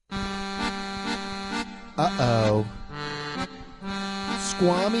Uh-oh.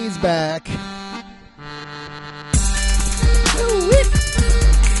 Squammy's back.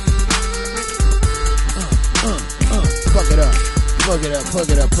 Plug it up. Plug it up,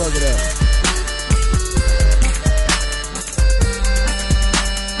 plug it up, plug it up.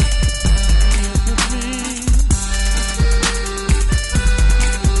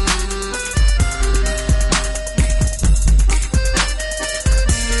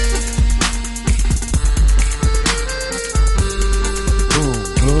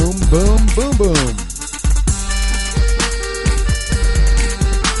 Boom, boom, boom.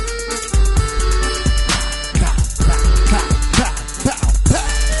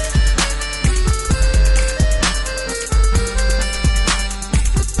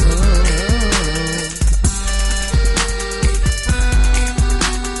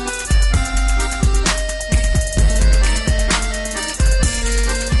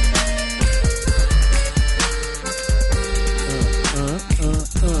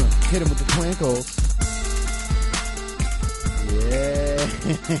 Hit him with the twinkles.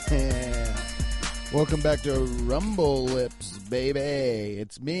 Yeah. Welcome back to Rumble Lips, baby.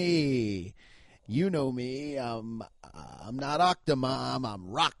 It's me. You know me. I'm not Octomom. I'm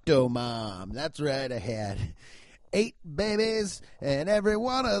Rocktomom. That's right. I had 8 babies, and every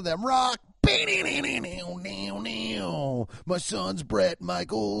one of them rock. My son's Bret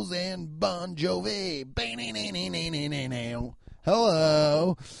Michaels and Bon Jovi.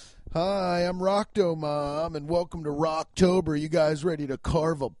 Hello. Hi, I'm Rocktomom, and welcome to Rocktober. You guys ready to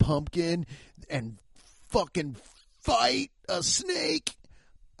carve a pumpkin and fucking fight a snake?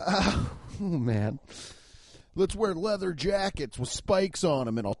 Oh, man. Let's wear leather jackets with spikes on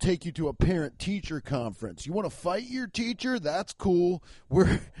them, and I'll take you to a parent-teacher conference. You want to fight your teacher? That's cool.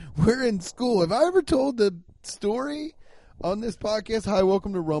 We're in school. Have I ever told the story on this podcast? Hi,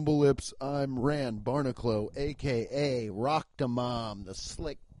 welcome to Rumble Lips. I'm Rand Barnacle, a.k.a. Rocktomom, the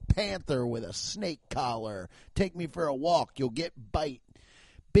slick panther with a snake collar. Take me for a walk. You'll get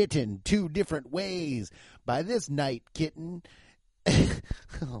bitten 2 different ways by this night kitten.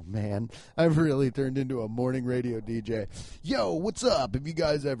 Oh, man. I've really turned into a morning radio DJ. Yo, what's up? Have you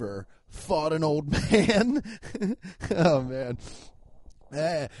guys ever fought an old man? Oh, man.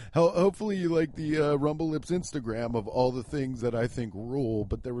 Hopefully you like the Rumble Lips Instagram of all the things that I think rule,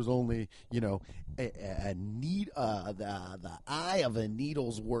 but there was only, the eye of a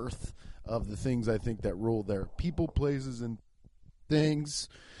needle's worth of the things I think that rule there. People, places, and things.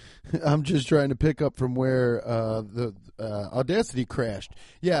 I'm just trying to pick up from where the Audacity crashed.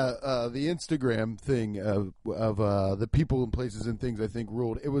 Yeah, the Instagram thing of the people and places and things I think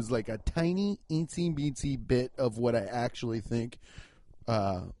ruled. It was like a tiny, eensy-beensy bit of what I actually think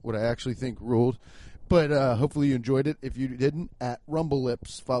ruled. But hopefully you enjoyed it. If you didn't, at Rumble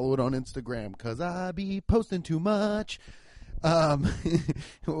Lips, follow it on Instagram, because I be posting too much. Man,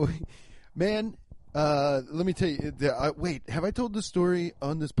 let me tell you. Wait, have I told this story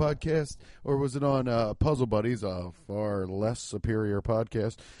on this podcast, or was it on Puzzle Buddies, a far less superior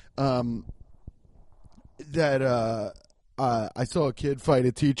podcast? I saw a kid fight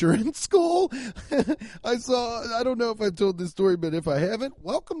a teacher in school. I don't know if I've told this story, but if I haven't,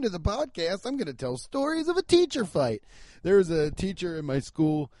 welcome to the podcast. I'm going to tell stories of a teacher fight. There was a teacher in my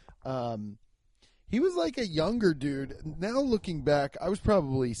school. He was like a younger dude. Now looking back, I was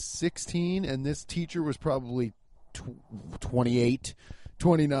probably 16, and this teacher was probably 28,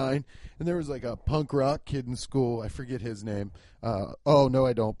 29. And there was like a punk rock kid in school. I forget his name. Oh, no,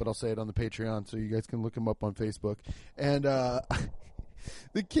 I don't, but I'll say it on the Patreon so you guys can look him up on Facebook. And the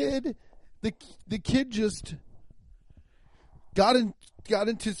kid just got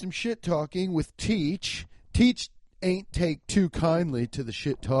into some shit talking with Teach. Teach ain't take too kindly to the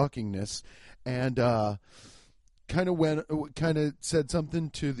shit talkingness. And kind of said something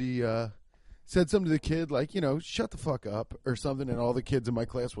to the kid, like, shut the fuck up or something, and all the kids in my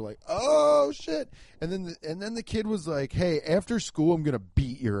class were like, oh shit. And then the kid was like, hey, after school I'm gonna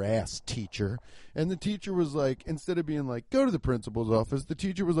beat your ass, teacher. And the teacher was like, instead of being like, go to the principal's office, the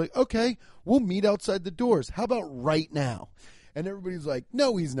teacher was like, okay, we'll meet outside the doors. How about right now? And everybody's like,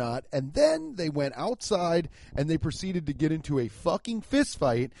 no, he's not. And then they went outside and they proceeded to get into a fucking fist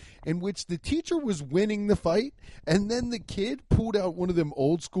fight in which the teacher was winning the fight. And then the kid pulled out one of them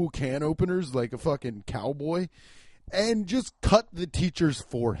old school can openers like a fucking cowboy and just cut the teacher's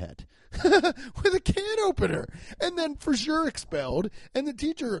forehead with a can opener. And then for sure expelled. And the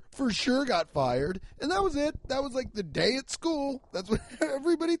teacher for sure got fired. And that was it. That was like the day at school. That's what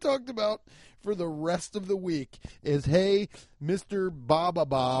everybody talked about for the rest of the week is, hey, Mr. Ba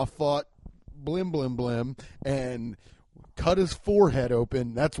fought Blim Blim Blim, and cut his forehead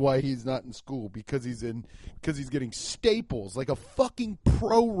open. That's why he's not in school, because he's getting staples like a fucking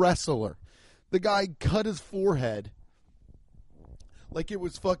pro wrestler. The guy cut his forehead like it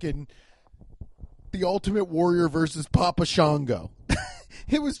was fucking the Ultimate Warrior versus Papa Shango.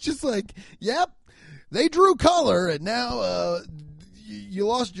 It was just like, yep, they drew color, and now you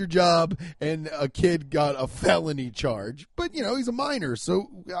lost your job, and a kid got a felony charge. But, he's a minor, so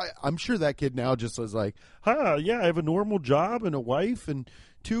I'm sure that kid now just was like, yeah, I have a normal job and a wife and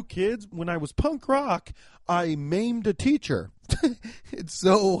 2 kids. When I was punk rock, I maimed a teacher. It's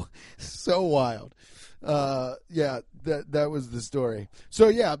so wild. That was the story. So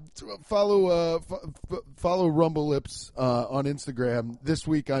yeah, follow Rumble Lips on Instagram. This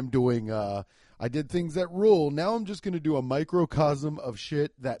week I'm doing I did things that rule. Now I'm just going to do a microcosm of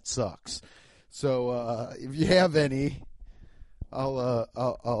shit that sucks. So if you have any,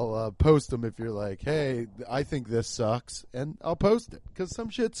 I'll post them if you're like, hey, I think this sucks, and I'll post it because some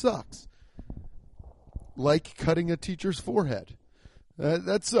shit sucks. Like cutting a teacher's forehead.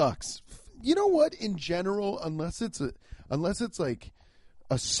 That sucks. You know what? In general, unless it's like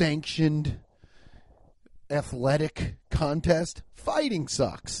a sanctioned athletic contest, fighting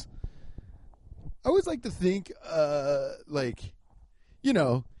sucks. I always like to think,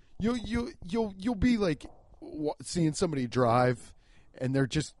 you'll be like seeing somebody drive, and they're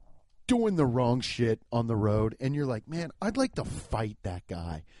just doing the wrong shit on the road, and you're like, man, I'd like to fight that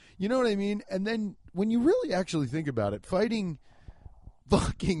guy. You know what I mean? And then when you really actually think about it, fighting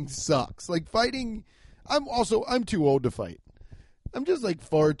fucking sucks. Like fighting, I'm too old to fight. I'm just like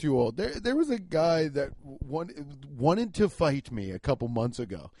far too old. There was a guy that wanted to fight me a couple months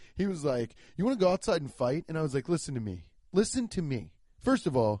ago. He was like, you want to go outside and fight? And I was like, listen to me. First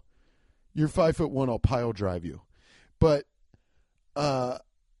of all, you're 5'1", I'll pile drive you. But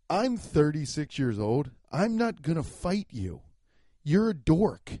I'm 36 years old. I'm not going to fight you. You're a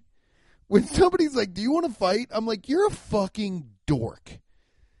dork. When somebody's like, do you want to fight? I'm like, you're a fucking dork.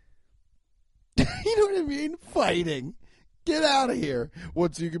 You know what I mean? Fighting. Get out of here.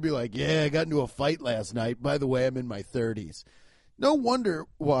 So you could be like, yeah, I got into a fight last night. By the way, I'm in my 30s. No wonder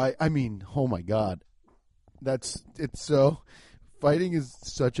why. I mean, oh my God. Fighting is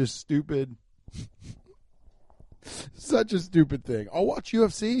such a stupid thing. I'll watch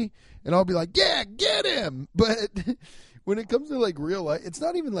UFC and I'll be like, yeah, get him. But when it comes to like real life, it's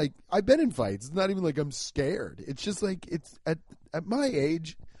not even like I've been in fights. It's not even like I'm scared. It's just like it's at my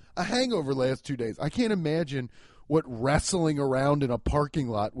age, a hangover last 2 days. I can't imagine what wrestling around in a parking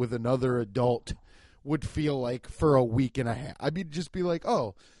lot with another adult would feel like for a week and a half. I'd just be like,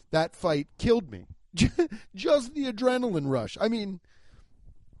 oh, that fight killed me. Just the adrenaline rush. I mean,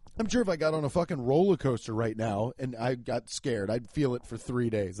 I'm sure if I got on a fucking roller coaster right now and I got scared, I'd feel it for 3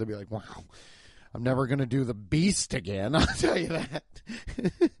 days. I'd be like, wow, I'm never going to do the Beast again. I'll tell you that.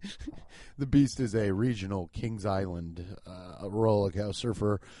 The Beast is a regional Kings Island roller coaster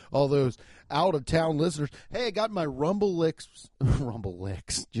for all those out-of-town listeners. Hey, I got my Rumble Lips,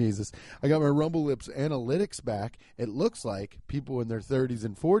 Jesus. I got my Rumble Lips analytics back. It looks like people in their 30s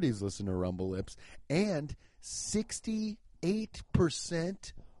and 40s listen to Rumble Lips, and 68%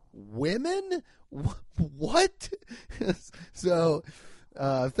 women? What? So,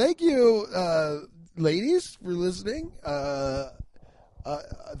 thank you, ladies, for listening.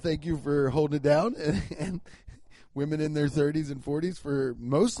 Thank you for holding it down, and women in their 30s and 40s for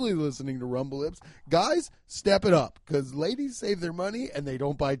mostly listening to Rumble Lips. Guys, step it up, because ladies save their money and they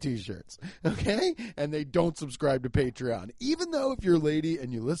don't buy T-shirts, okay? And they don't subscribe to Patreon. Even though if you're a lady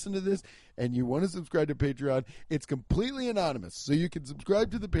and you listen to this and you want to subscribe to Patreon, it's completely anonymous. So you can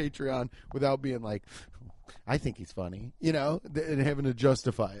subscribe to the Patreon without being like, I think he's funny, and having to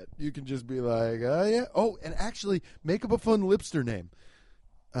justify it. You can just be like, oh, yeah. Oh, and actually make up a fun Lipster name.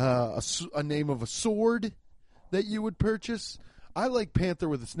 A name of a sword that you would purchase. I like Panther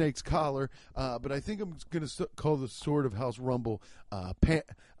with a snake's collar, but I think I'm going to call the Sword of House Rumble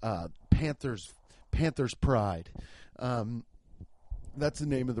Panther's Pride. That's the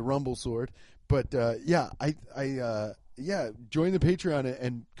name of the Rumble sword. But I join the Patreon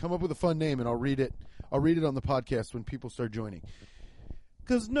and come up with a fun name, and I'll read it. I'll read it on the podcast when people start joining.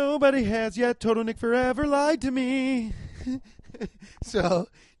 Because nobody has yet. Total Nick Forever lied to me. So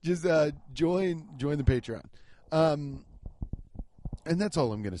just join the Patreon. And that's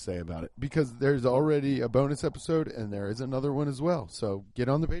all I'm going to say about it, because there's already a bonus episode and there is another one as well. So get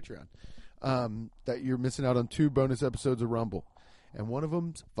on the Patreon. That you're missing out on 2 bonus episodes of Rumble, and one of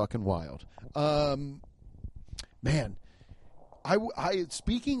them's fucking wild. Man, I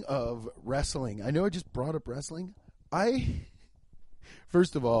speaking of wrestling, I know I just brought up wrestling.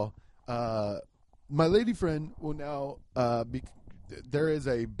 First of all, my lady friend will now there is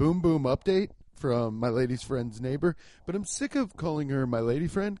a Boom Boom update from my lady's friend's neighbor, but I'm sick of calling her my lady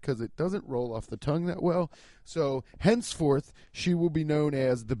friend because it doesn't roll off the tongue that well. So henceforth, she will be known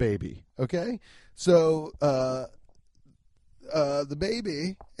as the baby. Okay, so the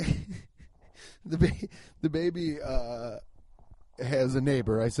baby, the baby has a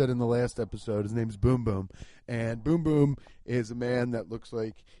neighbor. I said in the last episode, his name's Boom Boom, and Boom Boom is a man that looks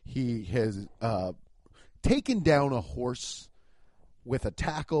like he has taken down a horse with a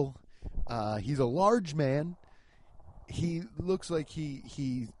tackle. He's a large man. He looks like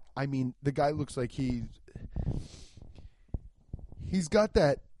the guy looks like he's got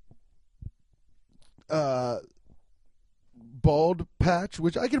that bald patch,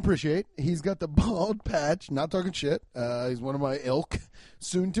 which I can appreciate. He's got the bald patch, not talking shit. He's one of my ilk,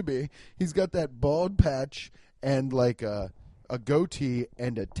 soon to be. He's got that bald patch and like a goatee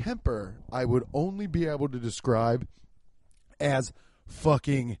and a temper I would only be able to describe as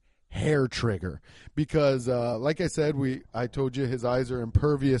fucking hair trigger, because like I said, I told you his eyes are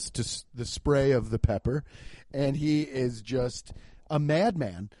impervious to the spray of the pepper, and he is just a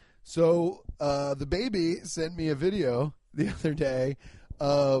madman. So the baby sent me a video the other day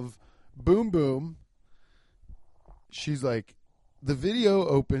of Boom Boom. She's like, the video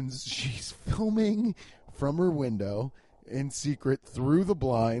opens, she's filming from her window in secret through the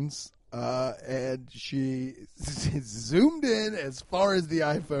blinds. And she zoomed in as far as the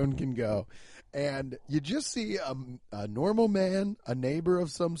iPhone can go. And you just see a normal man, a neighbor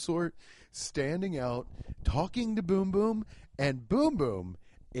of some sort, standing out, talking to Boom Boom. And Boom Boom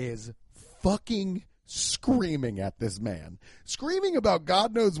is fucking screaming at this man. Screaming about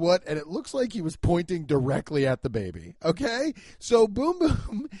God knows what, and it looks like he was pointing directly at the baby. Okay? So Boom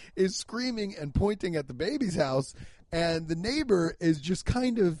Boom is screaming and pointing at the baby's house. And the neighbor is just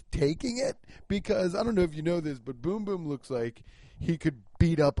kind of taking it because, I don't know if you know this, but Boom Boom looks like he could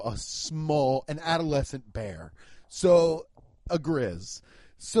beat up an adolescent bear. So, a grizz.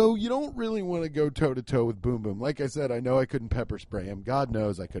 So you don't really want to go toe-to-toe with Boom Boom. Like I said, I know I couldn't pepper spray him. God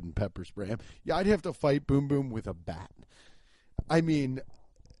knows I couldn't pepper spray him. Yeah, I'd have to fight Boom Boom with a bat. I mean,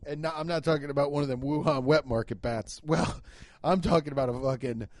 and I'm not talking about one of them Wuhan wet market bats. Well, I'm talking about a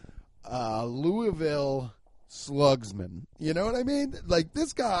fucking Louisville Slugsman. You know what I mean? Like,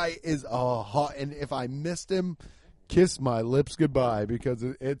 this guy is a hot, and if I missed him, kiss my lips goodbye, because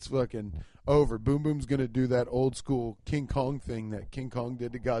it's fucking over. Boom Boom's going to do that old school King Kong thing that King Kong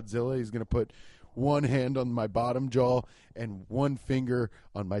did to Godzilla. He's going to put one hand on my bottom jaw and one finger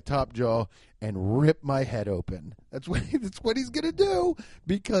on my top jaw and rip my head open. That's what he's going to do,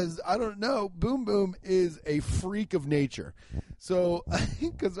 because I don't know, Boom Boom is a freak of nature. So,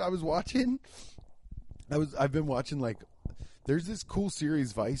 because I've been watching, like, there's this cool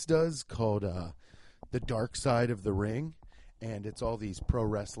series Vice does called The Dark Side of the Ring, and it's all these pro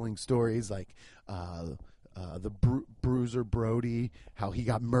wrestling stories, like the Bruiser Brody, how he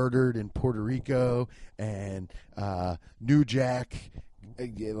got murdered in Puerto Rico, and New Jack,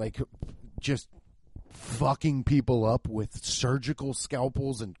 like, just fucking people up with surgical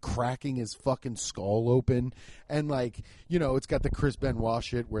scalpels and cracking his fucking skull open. And, like, you know, it's got the Chris Benoit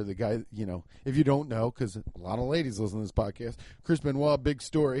shit where the guy, you know, if you don't know, because a lot of ladies listen to this podcast, Chris Benoit, big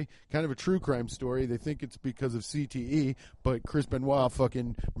story, kind of a true crime story. They think it's because of CTE, but Chris Benoit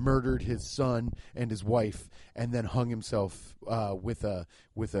fucking murdered his son and his wife and then hung himself with a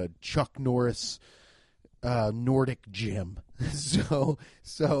Chuck Norris Nordic gym. So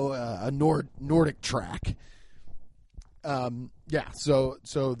a Nordic track. Yeah, so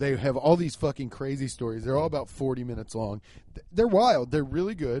they have all these fucking crazy stories. They're all about 40 minutes long. They're wild. They're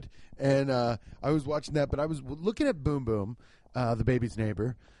really good. And I was watching that, but I was looking at Boom Boom, the baby's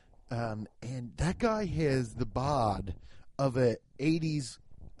neighbor, and that guy has the bod of a 80s,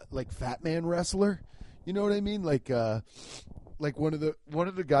 like, fat man wrestler. You know what I mean? Like one of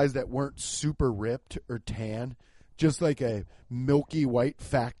the guys that weren't super ripped or tan, just like a milky white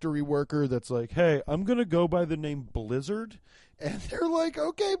factory worker that's like, hey, I'm going to go by the name Blizzard. And they're like,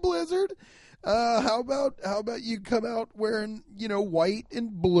 okay, Blizzard, how about you come out wearing, you know, white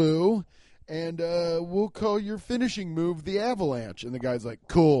and blue, and we'll call your finishing move the Avalanche. And the guy's like,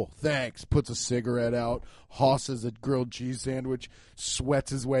 cool, thanks. Puts a cigarette out, hosses a grilled cheese sandwich,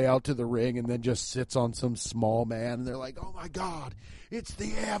 sweats his way out to the ring, and then just sits on some small man. And they're like, oh, my God, it's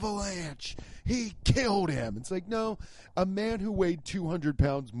the Avalanche. He killed him. It's like, no, a man who weighed 200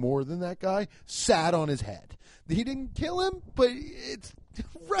 pounds more than that guy sat on his head. He didn't kill him, but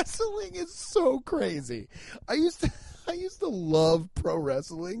wrestling is so crazy. I used to love pro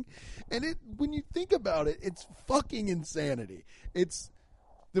wrestling, and when you think about it, it's fucking insanity. It's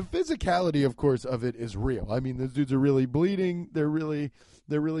the physicality, of course, of it is real. I mean, those dudes are really bleeding. They're really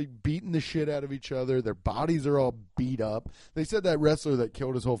beating the shit out of each other. Their bodies are all beat up. They said that wrestler that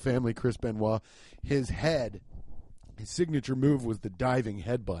killed his whole family, Chris Benoit, his signature move was the diving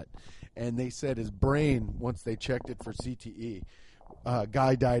headbutt. And they said his brain, once they checked it for CTE,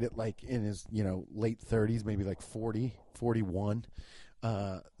 guy died at like in his, late 30s, maybe like 40, 41.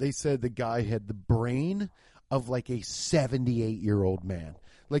 They said the guy had the brain of like a 78-year-old man.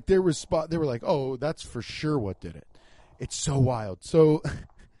 Like they were like, oh, that's for sure what did it. It's so wild. So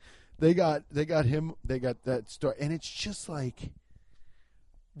they got him, they got that story, and it's just like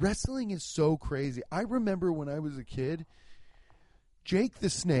wrestling is so crazy. I remember when I was a kid, Jake the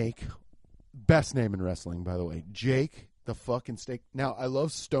Snake, best name in wrestling, by the way, Jake the fucking Snake. Now, I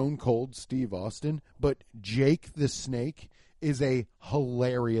love Stone Cold Steve Austin, but Jake the Snake is a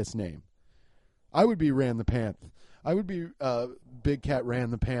hilarious name. I would be Ran the Panther. I would be Big Cat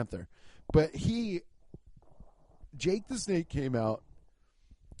Ran the Panther. But Jake the Snake came out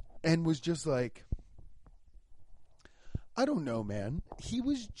and was just like, I don't know, man. He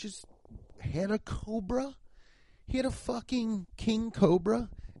was just, had a cobra. He had a fucking king cobra.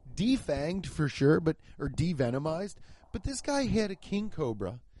 Defanged for sure, or devenomized. But this guy had a king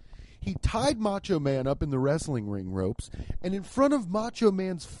cobra. He tied Macho Man up in the wrestling ring ropes, and in front of Macho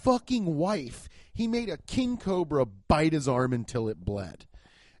Man's fucking wife, he made a king cobra bite his arm until it bled.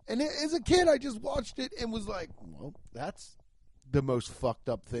 And as a kid, I just watched it and was like, well, that's the most fucked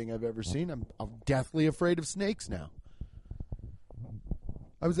up thing I've ever seen. I'm deathly afraid of snakes now.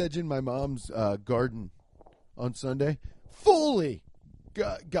 I was edging my mom's garden on Sunday. Fully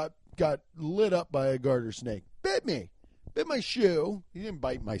got lit up by a garter snake. Bit me. Bit my shoe. He didn't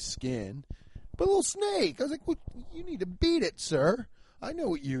bite my skin. But a little snake. I was like, well, you need to beat it, sir. I know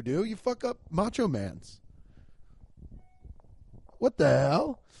what you do. You fuck up Macho Man's. What the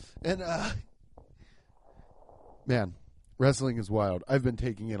hell? And, man, wrestling is wild. I've been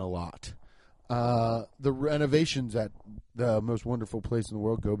taking in a lot. The renovations at the most wonderful place in the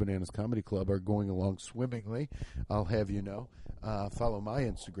world, Go Bananas Comedy Club, are going along swimmingly. I'll have you know. Follow my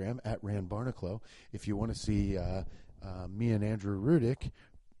Instagram, at Rand Barnacle, if you want to see me and Andrew Rudick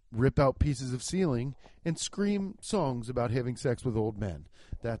rip out pieces of ceiling and scream songs about having sex with old men.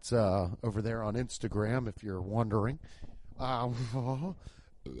 That's over there on Instagram, if you're wondering.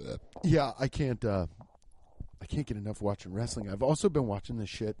 Yeah, I can't get enough watching wrestling. I've also been watching this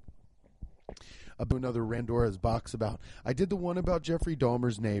shit about another Randora's box about. I did the one about Jeffrey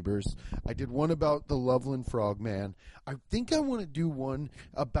Dahmer's neighbors. I did one about the Loveland Frogman. I think I want to do one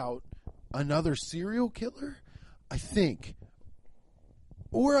about another serial killer. I think,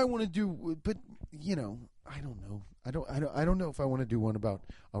 or I want to do, but I don't know. I don't know if I want to do one about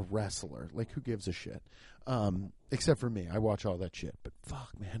a wrestler. Like, who gives a shit? Except for me, I watch all that shit. But fuck,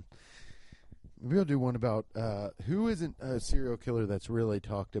 man. Maybe I'll do one about who isn't a serial killer that's really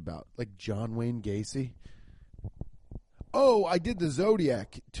talked about, like John Wayne Gacy. Oh, I did the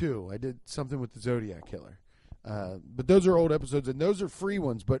Zodiac too. I did something with the Zodiac killer. But those are old episodes, and those are free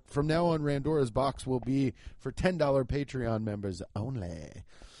ones. But from now on, Randora's box will be for $10 Patreon members only.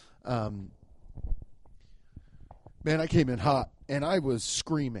 Man, I came in hot, and I was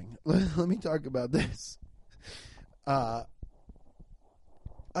screaming. Let me talk about this. I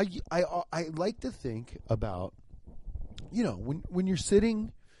like to think about, when you're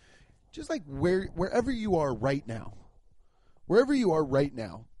sitting, just like wherever you are right now,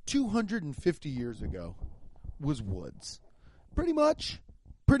 250 years ago was woods. Pretty much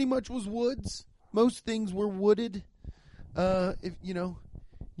was woods. Most things were wooded. If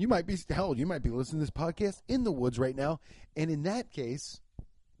you might be listening to this podcast in the woods right now, and in that case,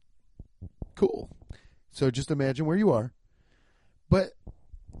 cool. So just imagine where you are. But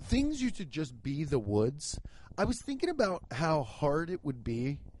things used to just be the woods. I was thinking about how hard it would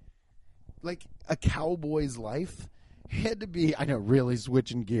be, like a cowboy's life had to be, I know, really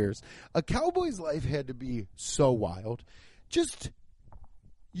switching gears. A cowboy's life had to be so wild. Just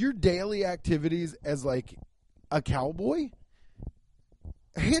your daily activities as like a cowboy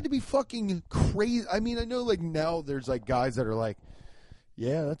had to be fucking crazy. I mean, I know like now there's like guys that are like,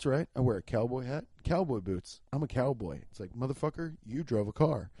 yeah, that's right. I wear a cowboy hat, cowboy boots. I'm a cowboy. It's like, motherfucker, you drove a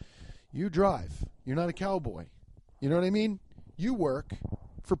car. You drive. You're not a cowboy. You know what I mean? You work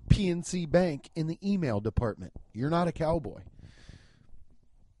for PNC Bank in the email department. You're not a cowboy.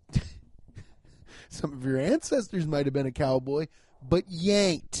 Some of your ancestors might have been a cowboy, but you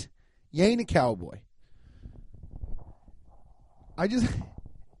ain't. You ain't a cowboy.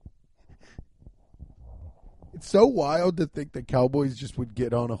 It's so wild to think that cowboys just would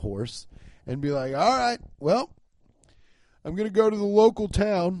get on a horse and be like, all right, well, I'm going to go to the local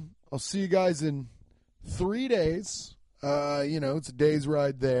town. I'll see you guys in 3 days. It's a day's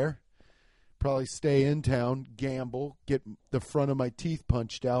ride there. Probably stay in town, gamble, get the front of my teeth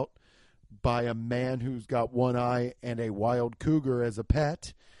punched out by a man who's got one eye and a wild cougar as a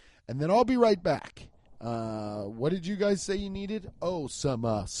pet. And then I'll be right back. What did you guys say you needed? Oh,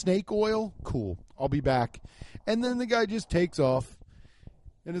 some snake oil? Cool. I'll be back. And then the guy just takes off.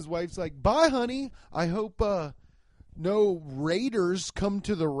 And his wife's like, bye, honey. I hope no raiders come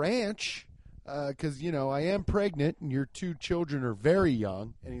to the ranch. Because, I am pregnant and your 2 children are very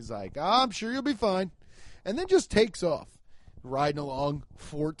young. And he's like, I'm sure you'll be fine. And then just takes off. Riding along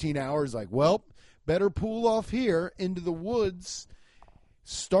 14 hours like, well, better pull off here into the woods,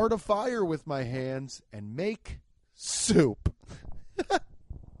 start a fire with my hands, and make soup.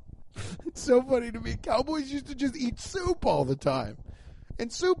 It's so funny to me. Cowboys used to just eat soup all the time.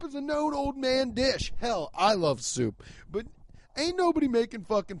 And soup is a known old man dish. Hell, I love soup. But ain't nobody making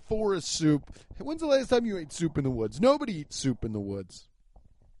fucking forest soup. When's the last time you ate soup in the woods? Nobody eats soup in the woods.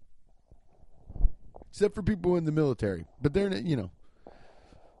 Except for people in the military. But they're,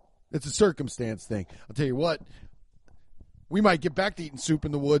 it's a circumstance thing. I'll tell you what. We might get back to eating soup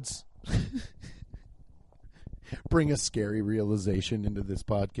in the woods. Bring a scary realization into this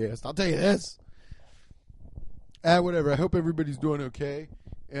podcast. I'll tell you this. Whatever. I hope everybody's doing okay.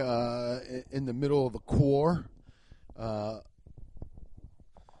 In the middle of a war.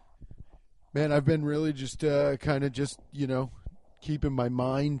 Man, I've been really just kind of just, keeping my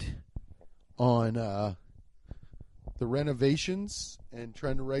mind on the renovations and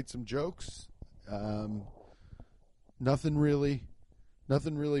trying to write some jokes. Nothing really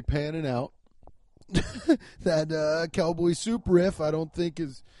panning out. That Cowboy Soup riff, I don't think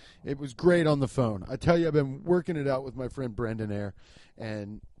it was great on the phone. I tell you, I've been working it out with my friend Brendan Air,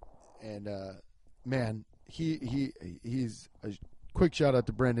 and man, he's a quick shout out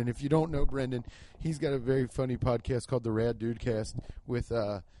to Brendan. If you don't know Brendan, he's got a very funny podcast called the Rad Dude Cast with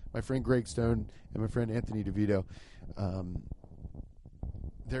my friend Greg Stone and my friend Anthony DeVito.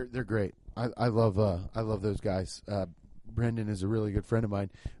 They're great. I love those guys. Brendan is a really good friend of mine.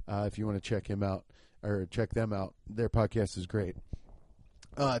 If you want to check him out or check them out, their podcast is great.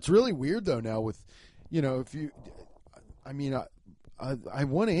 It's really weird though now with, if you, I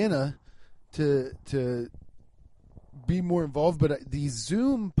want Anna to be more involved, but these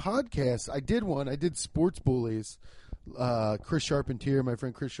Zoom podcasts, I did Sports Bullies, Chris Charpentier, my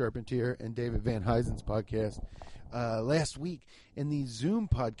friend Chris Charpentier, and David Van Huysen's podcast last week. And these Zoom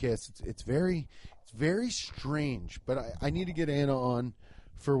podcasts, it's very strange, but I need to get Anna on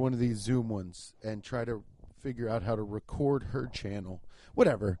for one of these Zoom ones and try to figure out how to record her channel.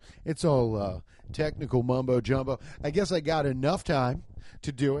 Whatever. It's all technical mumbo jumbo. I guess I got enough time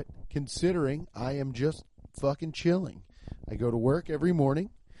to do it, considering I am just fucking chilling. I go to work every morning.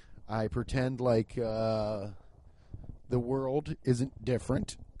 I pretend like the world isn't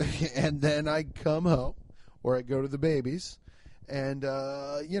different. And then I come home, or I go to the babies, and,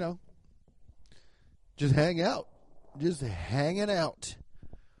 just hang out. Just hanging out.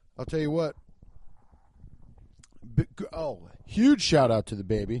 I'll tell you what. Huge shout out to the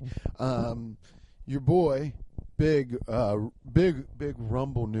baby. Your boy, big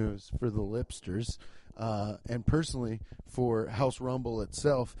Rumble news for the Lipsters. And personally, for House Rumble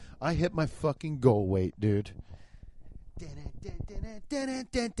itself, I hit my fucking goal weight, dude.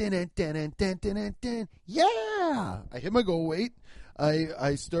 Yeah! I hit my goal weight.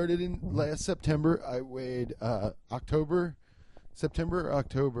 I started in last September. I weighed September,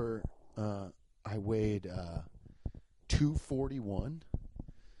 October. I weighed 241.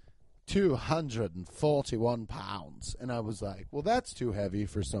 241 pounds. And I was like, well, that's too heavy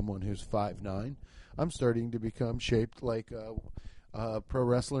for someone who's 5'9". I'm starting to become shaped like a pro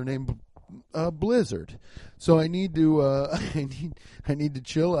wrestler named Blizzard. So I need to I need to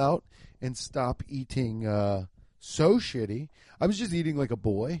chill out and stop eating so shitty. I was just eating like a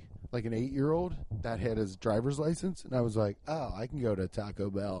boy, like an 8-year-old that had his driver's license, and I was like, oh, I can go to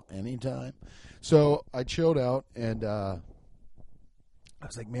Taco Bell anytime. So I chilled out, and I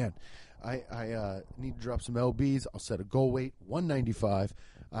was like, man, I need to drop some lbs. I'll set a goal weight 195,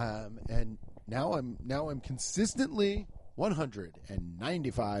 and now I'm consistently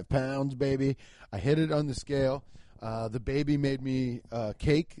 195 pounds, baby. I hit it on the scale. The baby made me a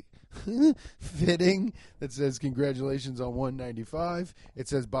cake fitting that says congratulations on 195. It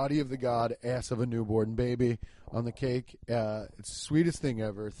says body of the god, ass of a newborn baby on the cake. It's the sweetest thing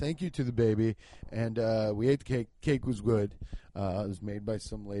ever. Thank you to the baby. And we ate the cake. Cake was good. It was made by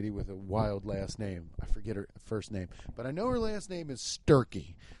some lady with a wild last name. I forget her first name, but I know her last name is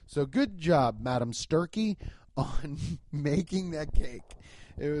Sturkey. So good job, Madam Sturkey. on making that cake.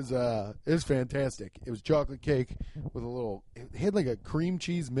 It was fantastic. It was chocolate cake with it had like a cream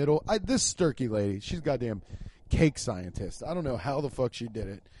cheese middle. This Sturkey lady, she's a goddamn cake scientist. I don't know how the fuck she did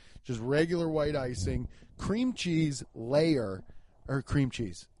it. Just regular white icing,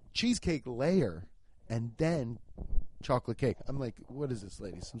 cheesecake layer, and then chocolate cake. I'm like, what is this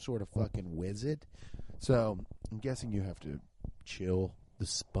lady? Some sort of fucking wizard? So I'm guessing you have to chill the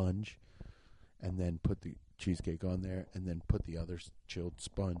sponge and then put the cheesecake on there and then put the other chilled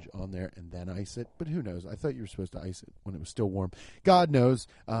sponge on there and then ice it. But who knows? I thought you were supposed to ice it when it was still warm. God knows.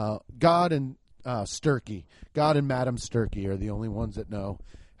 God and Sturkey. God and Madam Sturkey are the only ones that know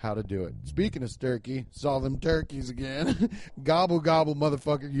how to do it. Speaking of Sturkey, saw them turkeys again. Gobble, gobble,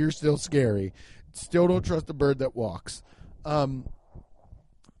 motherfucker. You're still scary. Still don't trust a bird that walks. Oh,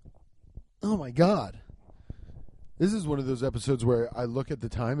 my God. This is one of those episodes where I look at the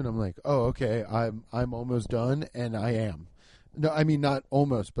time and I'm like, oh, okay, I'm almost done, and I am. No, I mean, not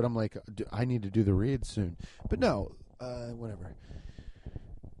almost, but I'm like, I need to do the read soon. But no, whatever.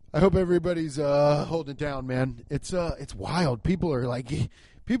 I hope everybody's holding it down, man. It's wild. People are like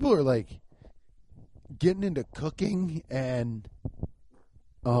getting into cooking and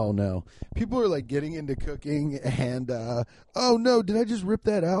oh no. People are like getting into cooking and oh no, did I just rip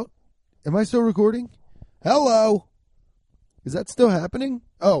that out? Am I still recording? Hello. Is that still happening?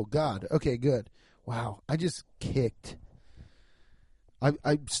 Oh God. Okay, good. Wow. I just kicked.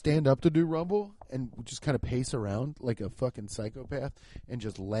 I stand up to do Rumble and just kind of pace around like a fucking psychopath and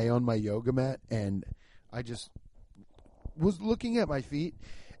just lay on my yoga mat, and I just was looking at my feet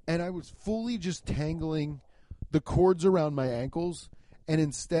and I was fully just tangling the cords around my ankles, and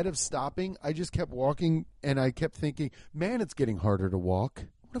instead of stopping, I just kept walking, and I kept thinking, man, it's getting harder to walk.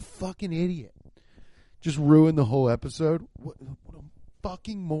 What a fucking idiot. Just ruined the whole episode. What a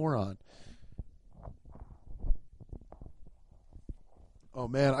fucking moron. Oh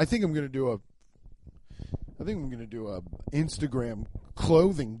man, I think I'm gonna do a Instagram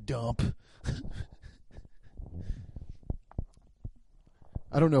clothing dump.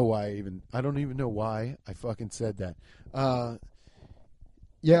 I don't even know why I fucking said that.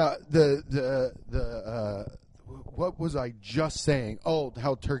 Yeah, what was I just saying? Oh,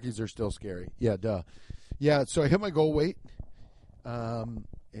 how turkeys are still scary. Yeah, duh. Yeah, so I hit my goal weight.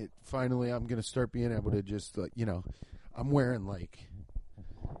 Finally, I'm gonna start being able to just I'm wearing like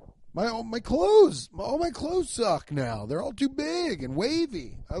my clothes. All my clothes suck now. They're all too big and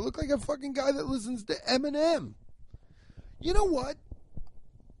wavy. I look like a fucking guy that listens to Eminem. You know what?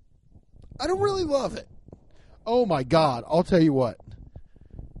 I don't really love it. Oh my God, I'll tell you what.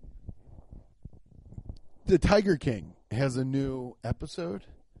 The Tiger King has a new episode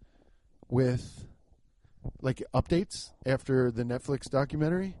with like updates after the Netflix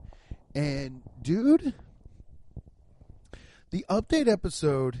documentary. And dude, the update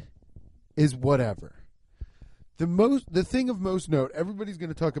episode is whatever. The thing of most note, everybody's going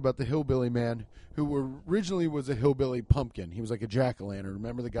to talk about the hillbilly man who originally was a hillbilly pumpkin. He was like a jack-o'-lantern.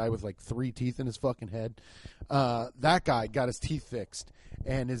 Remember the guy with like 3 teeth in his fucking head? That guy got his teeth fixed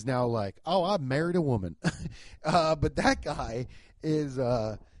and is now like, oh, I married a woman. But that guy is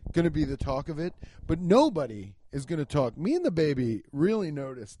going to be the talk of it. But nobody is going to talk. Me and the baby really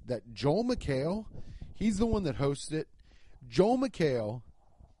noticed that Joel McHale, he's the one that hosts it. Joel McHale,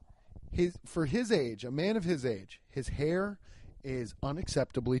 for his age, a man of his age, his hair is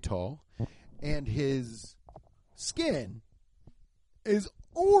unacceptably tall, and his skin is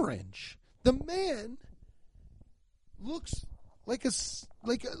orange. The man looks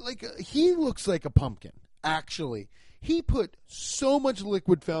he looks like a pumpkin. Actually, he put so much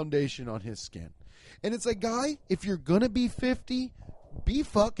liquid foundation on his skin, and it's like, guy, if you're gonna be 50, be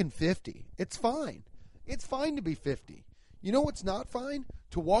fucking 50. It's fine. It's fine to be 50. You know what's not fine?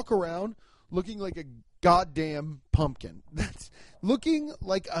 To walk around looking like a goddamn pumpkin. That's looking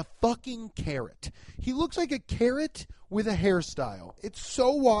like a fucking carrot. He looks like a carrot with a hairstyle. It's so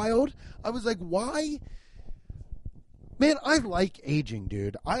wild. I was like, why? Man, I like aging,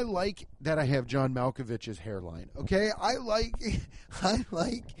 dude. I like that I have John Malkovich's hairline. Okay? I like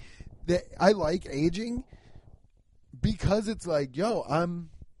aging because it's like, yo, I'm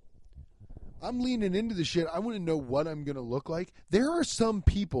leaning into the shit. I want to know what I'm going to look like. There are some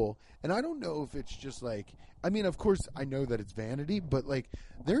people, and I don't know if it's just like, I mean, of course, I know that it's vanity, but like,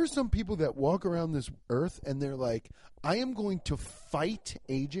 there are some people that walk around this earth and they're like, I am going to fight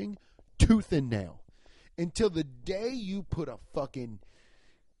aging tooth and nail until the day you put a fucking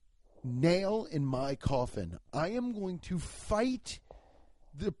nail in my coffin. I am going to fight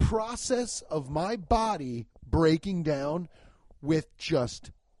the process of my body breaking down with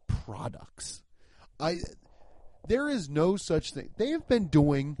just products. There is no such thing. They have been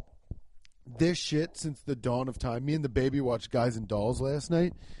doing this shit since the dawn of time. Me and the baby watched Guys and Dolls last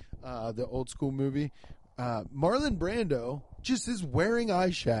night, the old school movie. Marlon Brando just is wearing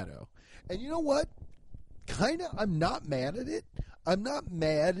eyeshadow. And you know what? Kind of, I'm not mad at it. I'm not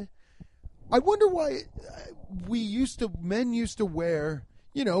mad. I wonder why men used to wear,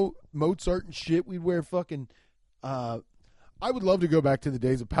 Mozart and shit. We'd wear fucking, I would love to go back to the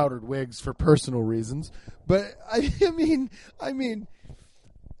days of powdered wigs for personal reasons. But, I mean,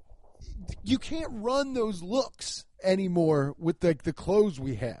 you can't run those looks anymore with like the clothes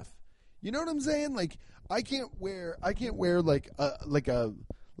we have. You know what I'm saying? Like, I can't wear like a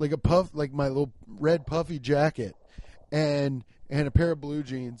puff, like my little red puffy jacket and a pair of blue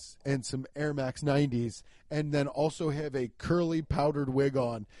jeans and some Air Max 90s, and then also have a curly powdered wig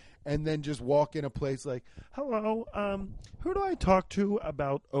on, and then just walk in a place like, hello, who do I talk to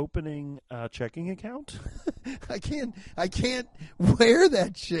about opening a checking account? I can't wear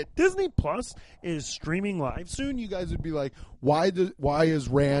that shit. Disney Plus is streaming live. Soon you guys would be like, why is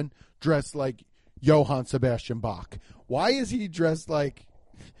Rand dressed like Johann Sebastian Bach? Why is he dressed like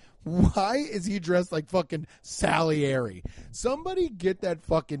fucking Salieri? Somebody get that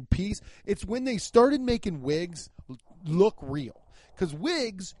fucking piece. It's when they started making wigs look real. Because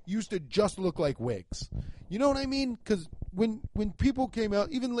wigs used to just look like wigs. You know what I mean? Because when people came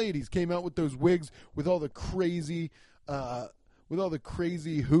out, even ladies came out with those wigs with all the crazy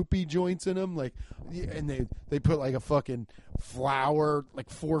hoopy joints in them, like, and they put like a fucking flower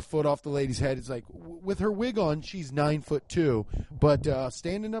like 4 foot off the lady's head. It's like, with her wig on, she's 9'2", but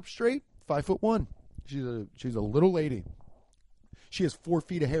standing up straight, 5'1". She's a little lady. She has 4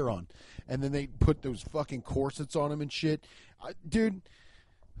 feet of hair on, and then they put those fucking corsets on them and shit. Dude,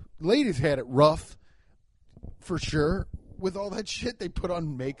 ladies had it rough for sure. With all that shit, they put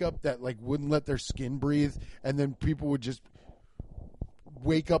on makeup that like wouldn't let their skin breathe, and then people would just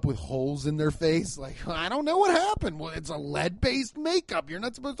wake up with holes in their face. Like, I don't know what happened. Well, it's a lead-based makeup. You're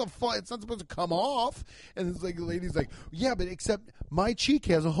not supposed to it's not supposed to come off. And it's like the lady's like, yeah, but except my cheek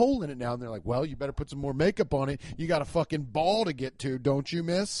has a hole in it now. And they're like, well, you better put some more makeup on it. You got a fucking ball to get to, don't you,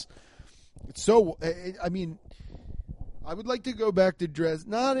 miss? So, I mean, I would like to go back to dress,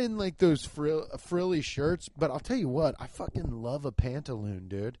 not in like those frilly shirts, but I'll tell you what, I fucking love a pantaloon,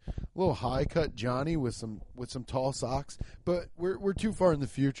 dude. A little high cut Johnny with some tall socks, but we're too far in the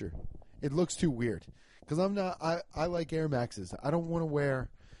future. It looks too weird because I like Air Maxes. I don't want to wear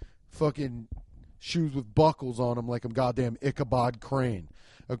fucking shoes with buckles on them like I'm goddamn Ichabod Crane.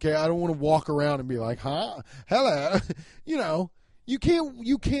 Okay, I don't want to walk around and be like, huh, hello, you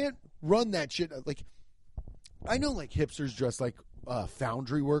can't run that shit like. I know, like, hipsters dress like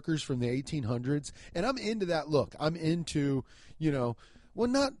foundry workers from the 1800s, and I'm into that look. I'm into,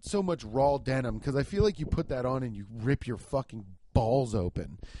 not so much raw denim, because I feel like you put that on and you rip your fucking balls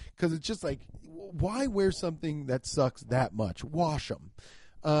open. Because it's just like, why wear something that sucks that much? Wash them.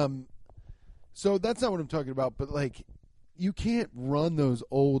 So that's not what I'm talking about, but, like, you can't run those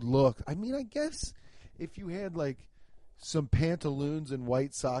old looks. I mean, I guess if you had, like, some pantaloons and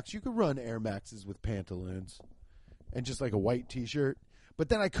white socks, you could run Air Maxes with pantaloons and just like a white t-shirt. But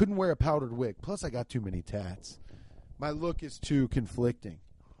then I couldn't wear a powdered wig. Plus I got too many tats. My look is too conflicting.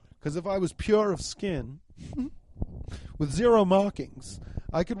 Because if I was pure of skin with zero markings,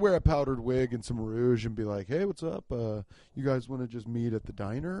 I could wear a powdered wig and some rouge and be like, hey, what's up? You guys want to just meet at the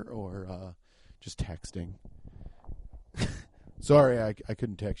diner or just texting? Sorry, I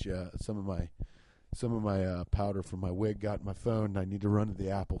couldn't text you. Some of my powder from my wig got in my phone, and I need to run to the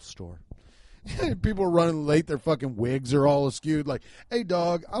Apple store. People are running late. Their fucking wigs are all askew. Like, hey,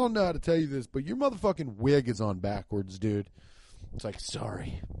 dog, I don't know how to tell you this, but your motherfucking wig is on backwards, dude. It's like,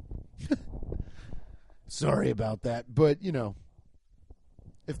 sorry. Sorry about that. But,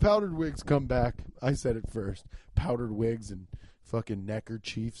 if powdered wigs come back, I said it first. Powdered wigs and fucking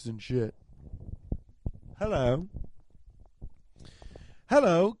neckerchiefs and shit. Hello.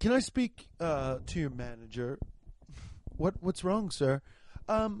 Hello, can I speak to your manager? What's wrong, sir?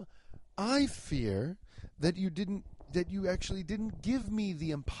 I fear that you actually didn't give me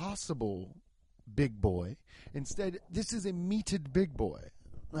the impossible big boy. Instead, this is a meated big boy.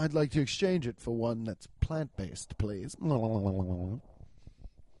 I'd like to exchange it for one that's plant-based, please.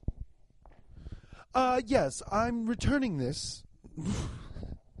 Yes, I'm returning this.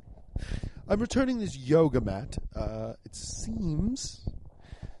 I'm returning this yoga mat. It seems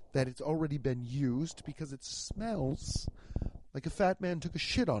that it's already been used because it smells like a fat man took a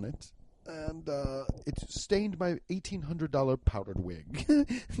shit on it, and it stained my $1,800 powdered wig.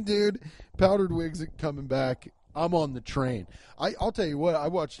 Dude, powdered wigs are coming back. I'm on the train. I'll tell you what, I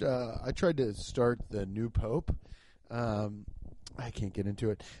watched, I tried to start the new Pope, I can't get into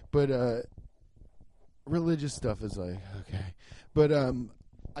it, but religious stuff is like okay. But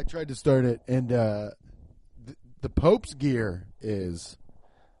I tried to start it, and the Pope's gear is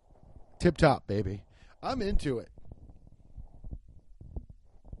tip top, baby. I'm into it.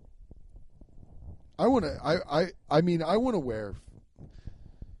 I want to. I mean, I want to wear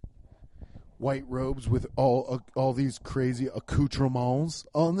white robes with all these crazy accoutrements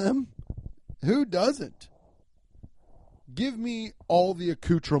on them. Who doesn't? Give me all the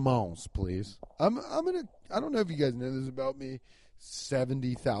accoutrements, please. I'm gonna. I don't know if you guys know this about me.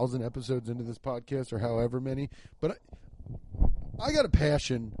 70,000 episodes into this podcast, or however many, but I got a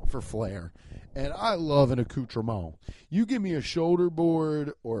passion for flair, and I love an accoutrement. You give me a shoulder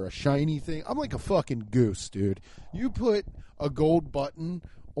board or a shiny thing, I'm like a fucking goose, dude. You put a gold button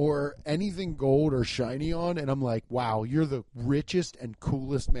or anything gold or shiny on, and I'm like, wow, you're the richest and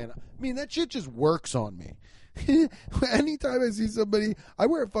coolest man. I mean, that shit just works on me. Anytime I see somebody, I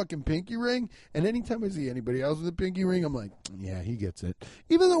wear a fucking pinky ring, and anytime I see anybody else with a pinky ring, I'm like, yeah, he gets it.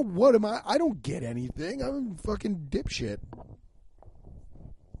 Even though, what am I? I don't get anything. I'm a fucking dipshit.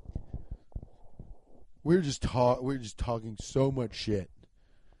 We're just talking so much shit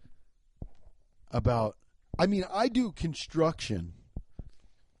about. I mean, I do construction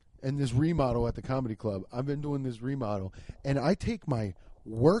and this remodel at the comedy club. I've been doing this remodel, and I take my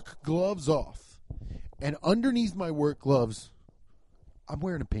work gloves off. And underneath my work gloves, I'm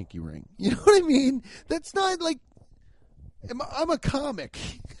wearing a pinky ring. You know what I mean? That's not like... I'm a comic.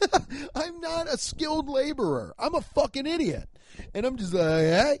 I'm not a skilled laborer. I'm a fucking idiot. And I'm just like,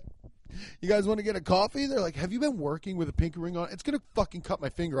 hey, you guys want to get a coffee? They're like, have you been working with a pinky ring on? It's going to fucking cut my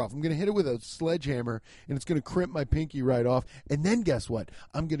finger off. I'm going to hit it with a sledgehammer, and it's going to crimp my pinky right off. And then guess what?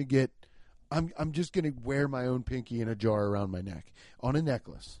 I'm just going to wear my own pinky in a jar around my neck on a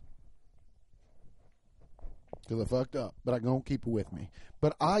necklace. Because I fucked up, but I gon' keep it with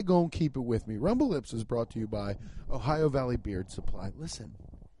me. Rumble Lips is brought to you by Ohio Valley Beard Supply. Listen,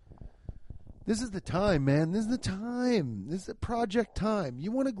 this is the time, man. This is the time. This is the project time.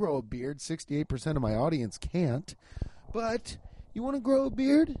 You want to grow a beard. 68% of my audience can't. But you want to grow a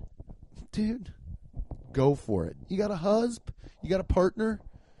beard? Dude, go for it. You got a husband? You got a partner?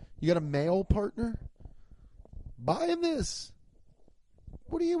 You got a male partner? Buy him this.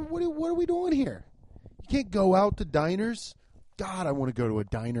 What are we doing here? You can't go out to diners. God, I want to go to a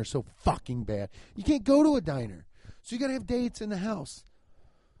diner so fucking bad. You can't go to a diner. So you got to have dates in the house.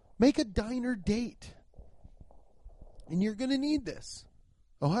 Make a diner date. And you're going to need this.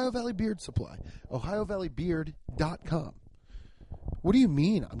 Ohio Valley Beard Supply. OhioValleyBeard.com. What do you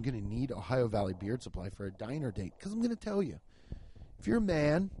mean I'm going to need Ohio Valley Beard Supply for a diner date? Because I'm going to tell you. If you're a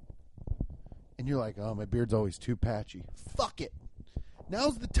man and you're like, oh, my beard's always too patchy. Fuck it.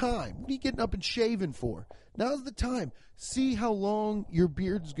 Now's the time. What are you getting up and shaving for? Now's the time. See how long your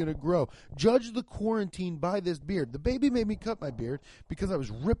beard's going to grow. Judge the quarantine by this beard. The baby made me cut my beard because I was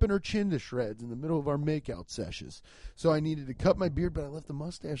ripping her chin to shreds in the middle of our makeout sessions. So I needed to cut my beard, but I left the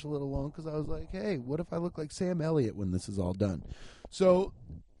mustache a little long because I was like, hey, what if I look like Sam Elliott when this is all done? So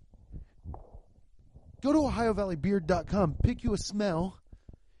go to OhioValleyBeard.com, pick you a smell,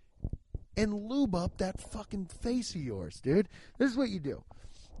 and lube up that fucking face of yours, dude. This is what you do.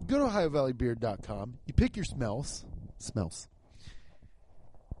 Go to OhioValleyBeard.com. You pick your smells.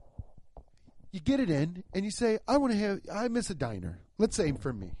 You get it in, and you say, I miss a diner. Let's say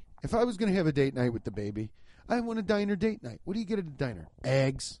for me. If I was going to have a date night with the baby, I want a diner date night. What do you get at a diner?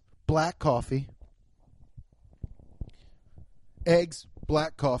 Eggs, black coffee. Eggs,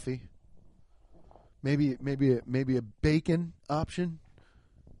 black coffee. Maybe a bacon option.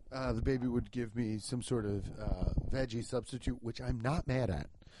 The baby would give me some sort of veggie substitute, which I'm not mad at.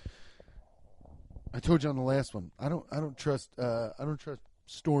 I told you on the last one. I don't trust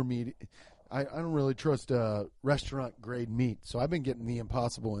store meat. I don't really trust restaurant grade meat. So I've been getting the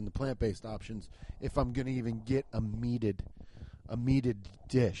Impossible and the plant-based options if I'm going to even get a meated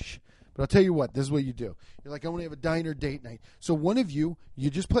dish. But I'll tell you what, this is what you do. You're like, I want to have a diner date night. So one of you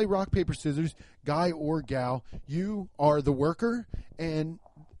just play rock, paper, scissors, guy or gal. You are the worker, and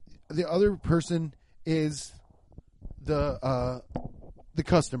the other person is the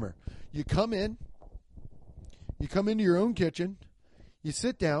customer. You come in. You come into your own kitchen. You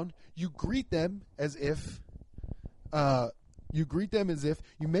sit down. You greet them as if.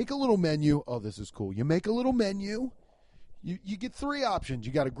 You make a little menu. Oh, this is cool. You make a little menu. You get three options.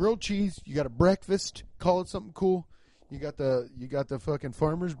 You got a grilled cheese. You got a breakfast. Call it something cool. You got the fucking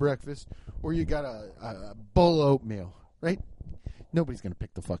farmer's breakfast, or you got a bowl of oatmeal, right? Nobody's going to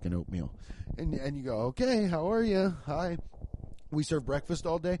pick the fucking oatmeal. And you go, okay, how are you? Hi. We serve breakfast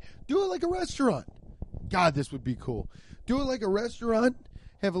all day. Do it like a restaurant. God, this would be cool. Do it like a restaurant.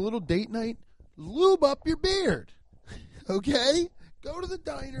 Have a little date night. Lube up your beard. Okay? Go to the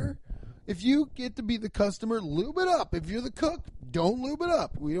diner. If you get to be the customer, lube it up. If you're the cook, don't lube it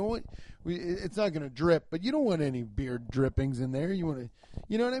up. We don't want. It's not going to drip, but you don't want any beard drippings in there. You want to,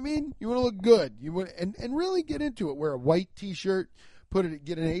 you know what I mean? You want to look good. You want and really get into it. Wear a white T-shirt.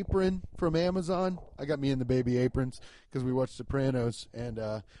 Get an apron from Amazon. I got me in the baby aprons because we watched Sopranos, and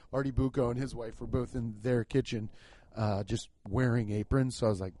Artie Bucco and his wife were both in their kitchen, just wearing aprons. So I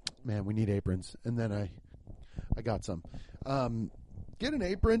was like, man, we need aprons. And then I got some. Get an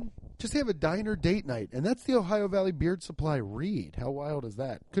apron. Just have a diner date night, and that's the Ohio Valley Beard Supply read. How wild is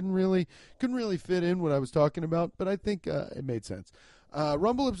that? Couldn't really fit in what I was talking about, but I think it made sense.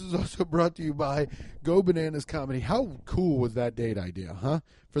 Rumble Lips is also brought to you by Go Bananas Comedy. How cool was that date idea, huh?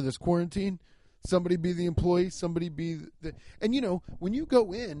 For this quarantine, somebody be the employee, somebody be the, and you know, when you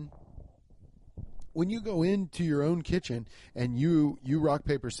go into your own kitchen and you rock,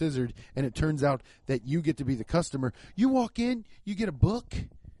 paper, scissors, and it turns out that you get to be the customer, you walk in, you get a book.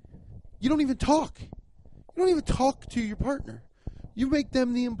 You don't even talk. You don't even talk to your partner. You make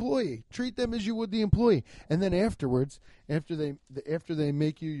them the employee. Treat them as you would the employee. And then afterwards, after they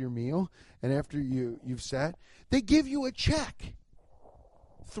make you your meal and after you've sat, they give you a check.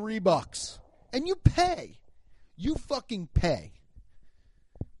 $3. And you pay. You fucking pay.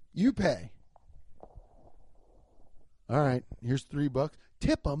 You pay. All right, here's $3.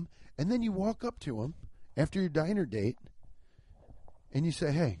 Tip them, and then you walk up to them after your diner date, and you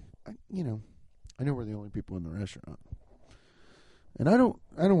say, "Hey, I know we're the only people in the restaurant, and I don't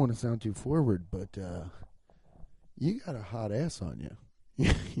want to sound too forward, but you got a hot ass on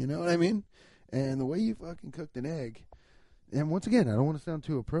you. You know what I mean? And the way you fucking cooked an egg, and once again, I don't want to sound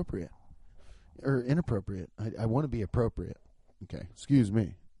too appropriate or inappropriate. I want to be appropriate. Okay, excuse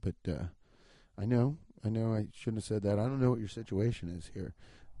me, but I know I shouldn't have said that. I don't know what your situation is here,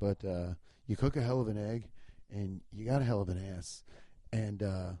 but you cook a hell of an egg, and you got a hell of an ass. And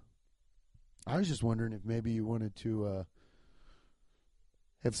I was just wondering if maybe you wanted to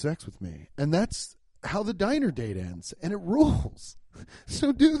have sex with me. And that's how the diner date ends, and it rules.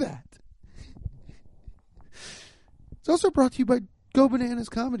 So do that. It's also brought to you by Go Bananas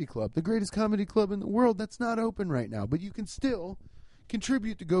Comedy Club, the greatest comedy club in the world that's not open right now, but you can still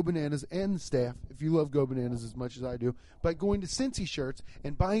contribute to Go Bananas and the staff, if you love Go Bananas as much as I do, by going to Cincy Shirts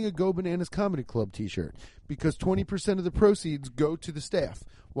and buying a Go Bananas Comedy Club t-shirt, because 20% of the proceeds go to the staff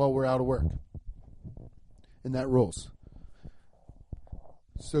while we're out of work. And that rules.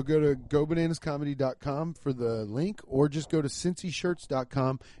 So go to GoBananasComedy.com for the link, or just go to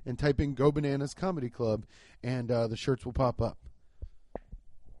CincyShirts.com and type in Go Bananas Comedy Club, and the shirts will pop up.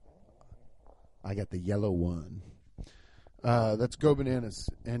 I got the yellow one. That's Go Bananas,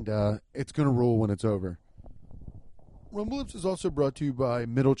 and it's going to rule when it's over. Rumble Lips is also brought to you by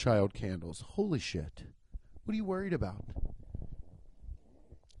Middle Child Candles. Holy shit. What are you worried about?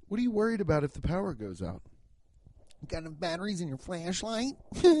 What are you worried about if the power goes out? Got enough batteries in your flashlight?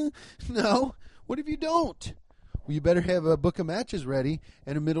 No. What if you don't? Well, you better have a book of matches ready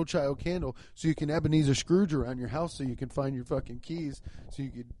and a Middle Child candle so you can Ebenezer Scrooge around your house so you can find your fucking keys so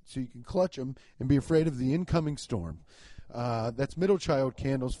you can clutch them and be afraid of the incoming storm. That's Middle Child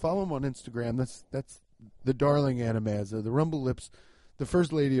Candles. Follow them on Instagram. That's the darling Anna Mazza, the Rumble Lips, the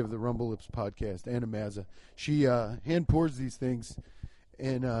first lady of the Rumble Lips podcast, Anna Mazza. She hand pours these things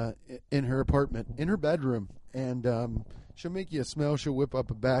in her apartment, in her bedroom, and she'll make you a smell. She'll whip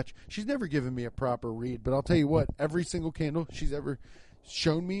up a batch. She's never given me a proper read, but I'll tell you what, every single candle she's ever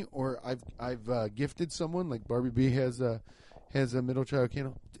shown me, or I've gifted someone, like Barbie B has a Middle Child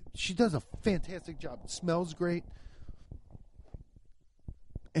candle. She does a fantastic job. It smells great.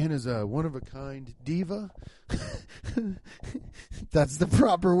 Anna's a one-of-a-kind diva. That's the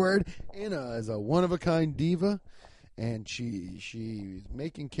proper word. Anna is a one-of-a-kind diva, and she's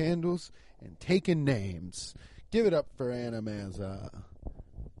making candles and taking names. Give it up for Anna Mazza,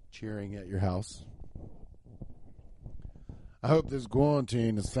 cheering at your house. I hope this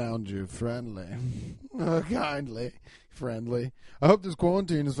quarantine has found you friendly. Kindly. Friendly. I hope this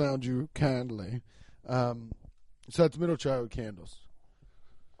quarantine has found you kindly. So it's Middle Child Candles.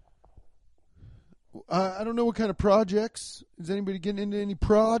 I don't know what kind of projects. Is anybody getting into any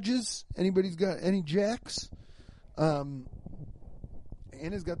projes? Anybody's got any jacks? Anna's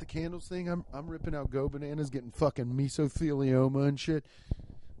got the candles thing. I'm ripping out Go Bananas, getting fucking mesothelioma and shit.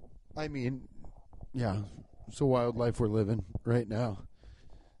 I mean, yeah, it's a wild life we're living right now.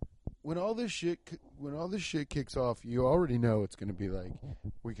 When all this shit kicks off, you already know it's going to be like,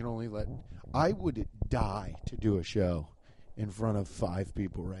 we can only let. I would die to do a show in front of 5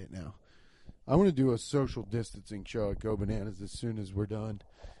 people right now. I want to do a social distancing show at Go Bananas as soon as we're done.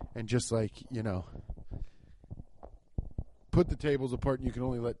 And just like, put the tables apart and you can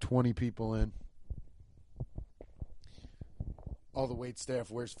only let 20 people in. All the wait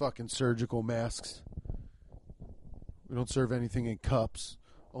staff wears fucking surgical masks. We don't serve anything in cups.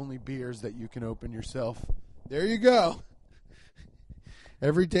 Only beers that you can open yourself. There you go.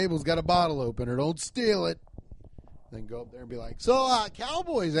 Every table's got a bottle opener. Don't steal it. Then go up there and be like, so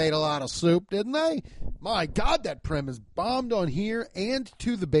Cowboys ate a lot of soup, didn't they? My God, that premise bombed on here and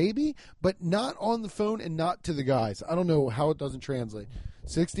to the baby, but not on the phone and not to the guys. I don't know how it doesn't translate.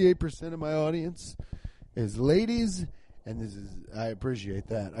 68% of my audience is ladies, and I appreciate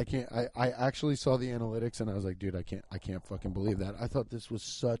that. I actually saw the analytics and I was like, dude, I can't fucking believe that. I thought this was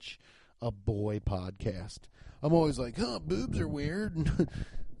such a boy podcast. I'm always like, boobs are weird.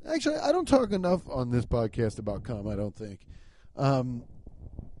 Actually, I don't talk enough on this podcast about cum, I don't think. Or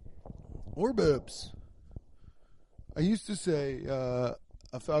boobs. I used to say a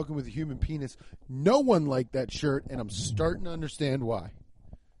falcon with a human penis. No one liked that shirt, and I'm starting to understand why.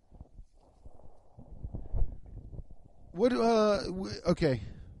 Okay.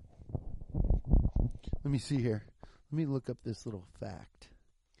 Let me see here. Let me look up this little fact.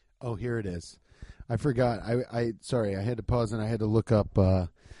 Oh, here it is. I forgot. Sorry, I had to pause and I had to look up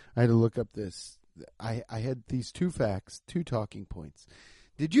this. I had these two facts, two talking points.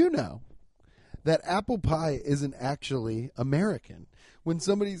 Did you know that apple pie isn't actually American? When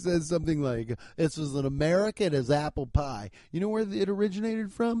somebody says something like, this is an American as apple pie, you know where it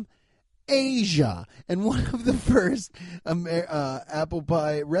originated from? Asia. And one of the first apple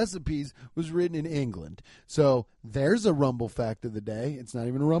pie recipes was written in England. So there's a Rumble fact of the day. It's not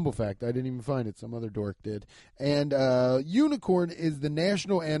even a Rumble fact. I didn't even find it. Some other dork did. And unicorn is the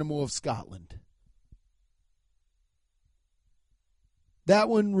national animal of Scotland. That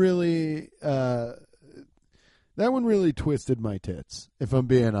one really twisted my tits, if I'm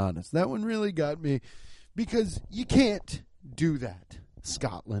being honest. That one really got me, because you can't do that,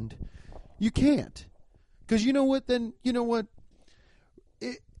 Scotland. You can't. Because you know what?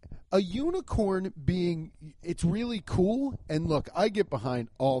 A unicorn being, it's really cool. And look, I get behind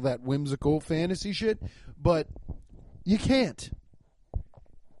all that whimsical fantasy shit, but you can't.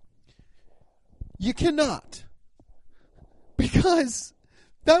 You cannot. Because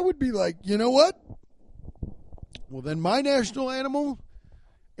that would be like, you know what? Well, then my national animal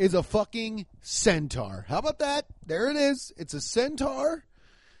is a fucking centaur. How about that? There it is. It's a centaur.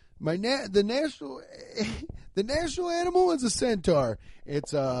 The national animal is a centaur.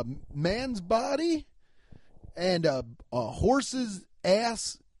 It's a man's body and a horse's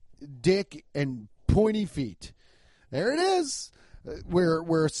ass, dick, and pointy feet. There it is.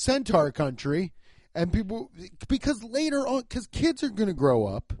 We're a centaur country, and people, because later on, because kids are going to grow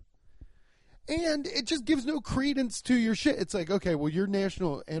up, and it just gives no credence to your shit. It's like, okay, well, your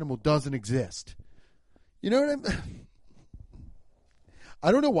national animal doesn't exist. You know what I mean?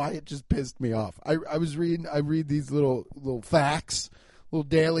 I don't know why it just pissed me off. I read these little facts, little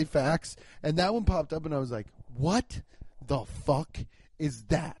daily facts, and that one popped up, and I was like, what the fuck is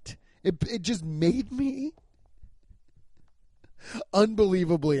that? It just made me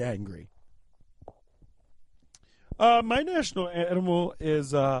unbelievably angry. My national animal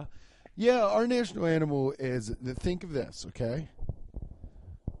is... Yeah, our national animal is... Think of this, okay?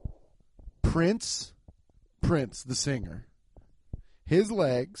 Prince, the singer. His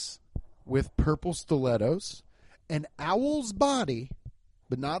legs with purple stilettos, an owl's body,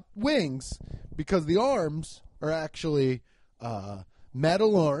 but not wings, because the arms are actually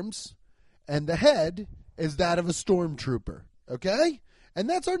metal arms, and the head is that of a stormtrooper, okay? And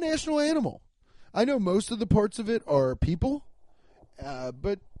that's our national animal. I know most of the parts of it are people,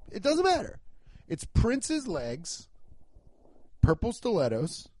 but it doesn't matter. It's Prince's legs, purple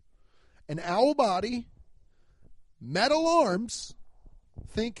stilettos, an owl body, metal arms.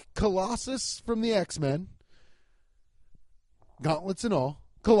 Think Colossus from the X-Men. Gauntlets and all.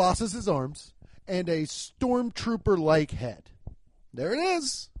 Colossus's arms. And a stormtrooper-like head. There it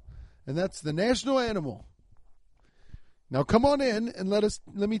is. And that's the national animal. Now come on in and let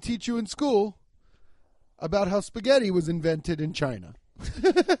me teach you in school about how spaghetti was invented in China.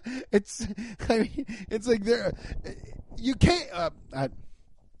 It's like you can't...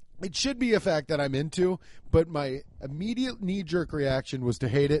 It should be a fact that I'm into, but my immediate knee-jerk reaction was to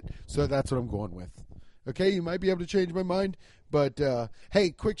hate it, so that's what I'm going with. Okay, you might be able to change my mind, but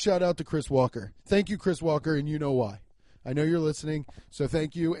hey, quick shout-out to Chris Walker. Thank you, Chris Walker, and you know why. I know you're listening, so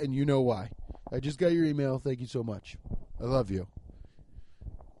thank you, and you know why. I just got your email. Thank you so much. I love you.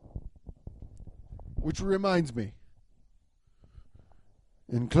 Which reminds me,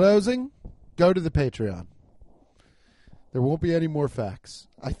 in closing, Go to the Patreon. There won't be any more facts.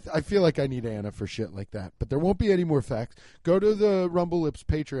 I feel like I need Anna for shit like that, but there won't be any more facts. Go to the Rumble Lips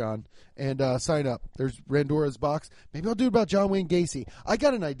Patreon and sign up. There's Randora's box. Maybe I'll do it about John Wayne Gacy. I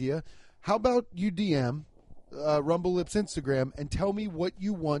got an idea. How about you DM Rumble Lips Instagram and tell me what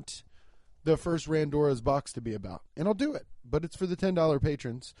you want the first Randora's box to be about, and I'll do it. But it's for the $10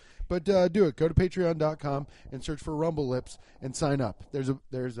 patrons. But do it. Go to patreon.com and search for Rumble Lips and sign up. There's a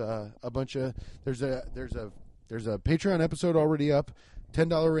Patreon episode already up. $10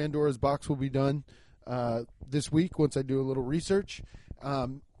 Randora's box will be done this week once I do a little research.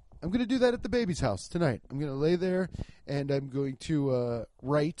 I'm going to do that at the baby's house tonight. I'm going to lay there and I'm going to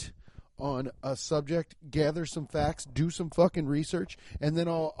write on a subject, gather some facts, do some fucking research, and then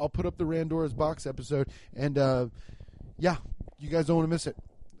I'll put up the Randora's box episode. And yeah, you guys don't want to miss it.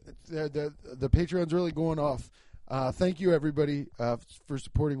 The Patreon's really going off. Thank you everybody for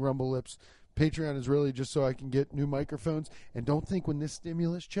supporting Rumble Lips. Patreon is really just so I can get new microphones. And don't think when this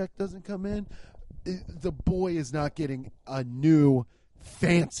stimulus check doesn't come in, the boy is not getting a new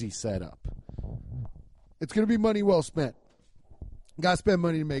fancy setup. It's going to be money well spent. Got to spend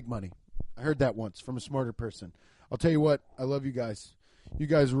money to make money. I heard that once from a smarter person. I'll tell you what, I love you guys. You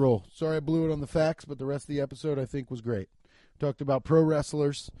guys rule. Sorry I blew it on the facts, but the rest of the episode I think was great. Talked about pro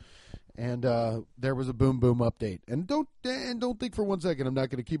wrestlers, and there was a Boom Boom update. And don't think for 1 second I'm not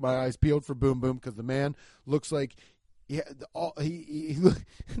going to keep my eyes peeled for Boom Boom, because the man looks like the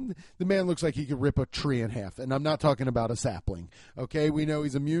man looks like he could rip a tree in half, and I'm not talking about a sapling. Okay, we know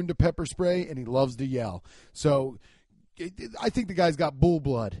he's immune to pepper spray and he loves to yell. So I think the guy's got bull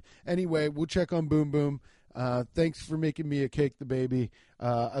blood. Anyway, we'll check on Boom Boom. Thanks for making me a cake, the baby.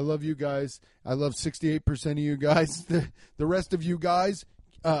 I love you guys. I love 68% of you guys. The rest of you guys,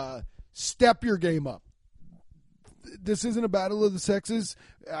 step your game up. This isn't a battle of the sexes.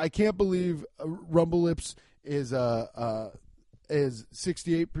 I can't believe Rumble Lips is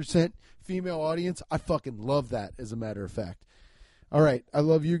 68% female audience. I fucking love that, as a matter of fact. All right. I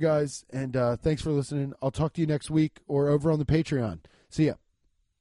love you guys, and thanks for listening. I'll talk to you next week or over on the Patreon. See ya.